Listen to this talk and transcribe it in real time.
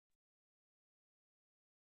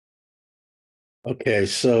Okay,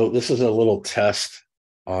 so this is a little test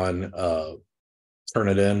on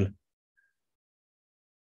Turnitin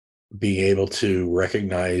being able to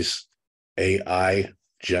recognize AI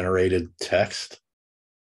generated text.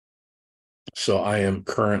 So I am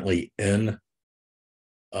currently in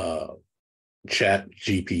uh, Chat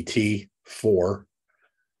GPT 4,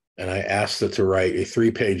 and I asked it to write a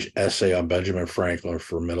 3-page essay on Benjamin Franklin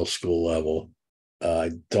for middle school level.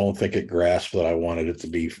 I don't think it grasped that I wanted it to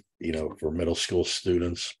be, for middle school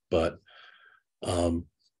students, but um,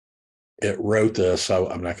 it wrote this.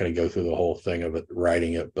 I'm not going to go through the whole thing of it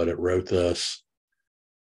writing it, but it wrote this,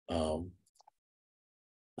 um,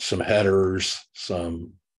 some headers,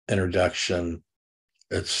 some introduction.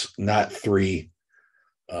 It's not 3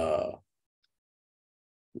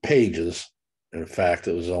 pages. In fact,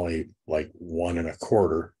 it was only like 1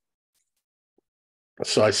 1/4.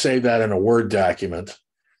 So I saved that in a Word document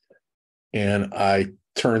and I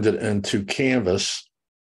turned it into Canvas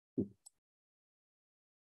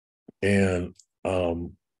and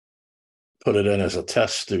put it in as a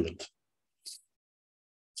test student.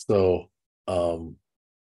 So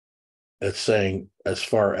it's saying, as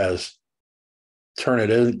far as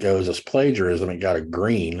Turnitin goes, as plagiarism, it got a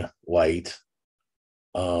green light.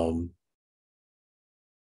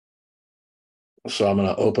 So I'm going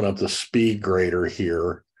to open up the speed grader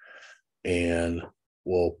here and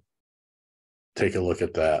we'll take a look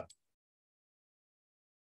at that.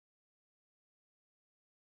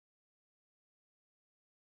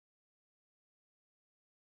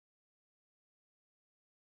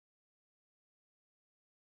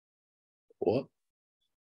 What?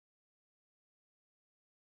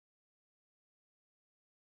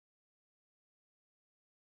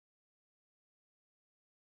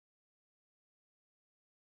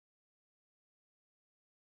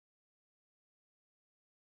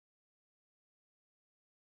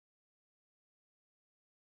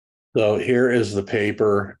 So here is the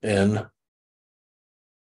paper in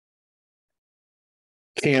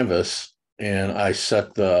Canvas, and I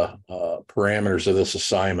set the parameters of this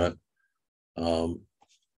assignment to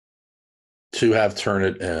have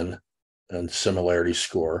Turnitin and similarity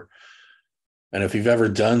score. And if you've ever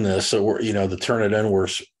done this, so the Turnitin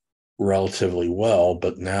works relatively well.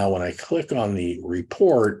 But now when I click on the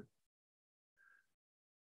report,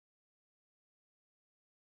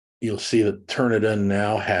 you'll see that Turnitin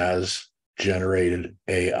now has generated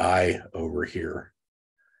AI over here.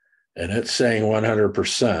 And it's saying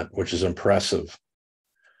 100%, which is impressive.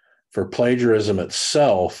 For plagiarism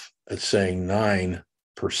itself, it's saying 9%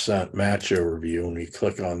 match overview. When we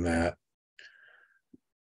click on that,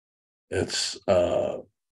 it's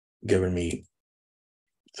giving me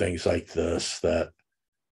things like this that,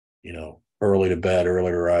 early to bed,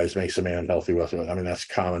 early to rise makes a man healthy. I mean, that's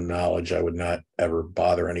common knowledge. I would not ever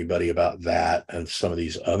bother anybody about that and some of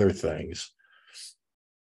these other things.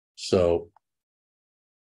 So,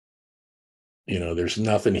 there's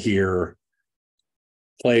nothing here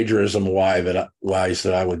plagiarism wise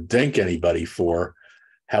that I would thank anybody for.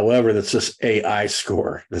 However, that's this AI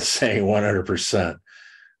score that's saying 100%.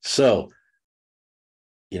 So,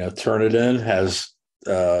 Turnitin has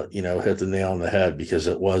hit the nail on the head, because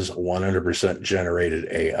it was 100% generated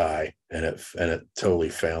AI, and it totally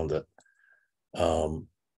found it. So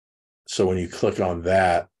when you click on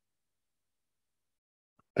that,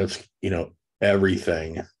 it's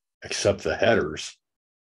everything except the headers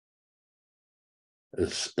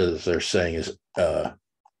is they're saying is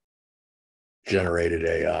generated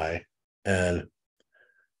AI, and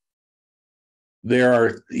there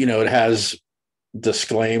are it has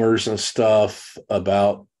disclaimers and stuff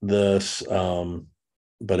about this,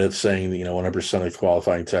 but it's saying 100% of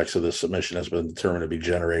qualifying text of the submission has been determined to be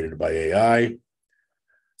generated by AI.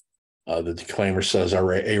 The disclaimer says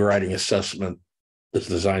our A writing assessment is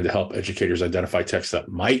designed to help educators identify text that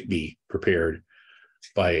might be prepared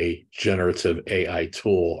by a generative AI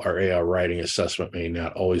tool. Our AI writing assessment may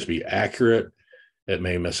not always be accurate. It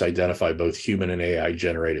may misidentify both human and AI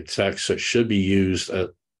generated text. So it should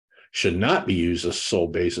not be used as sole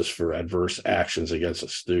basis for adverse actions against a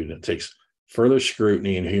student. It takes further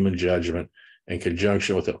scrutiny and human judgment in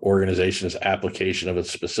conjunction with the organization's application of its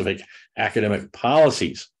specific academic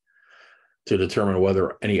policies to determine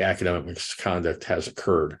whether any academic misconduct has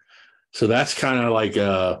occurred. So that's kind of like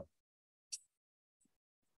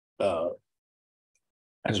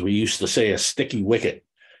as we used to say, a sticky wicket,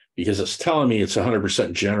 because it's telling me it's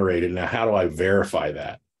 100% generated. Now, how do I verify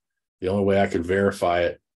that? The only way I could verify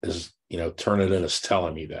it is, Turnitin is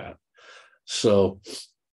telling me that. So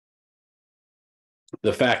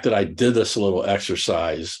the fact that I did this little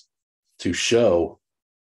exercise to show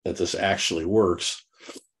that this actually works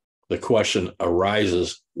the question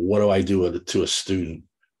arises, what do I do to a student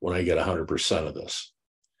when I get 100% of this?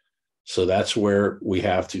 So that's where we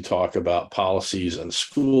have to talk about policies and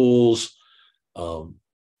schools. I'm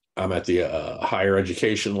at the higher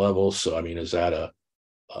education level. So, I mean, is that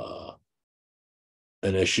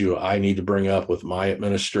an issue I need to bring up with my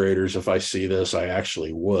administrators? If I see this, I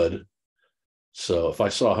actually would. So if I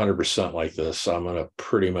saw 100% like this, I'm going to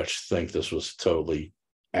pretty much think this was totally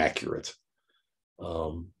accurate.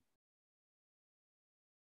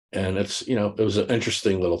 And it's, it was an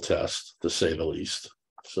interesting little test, to say the least.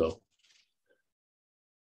 So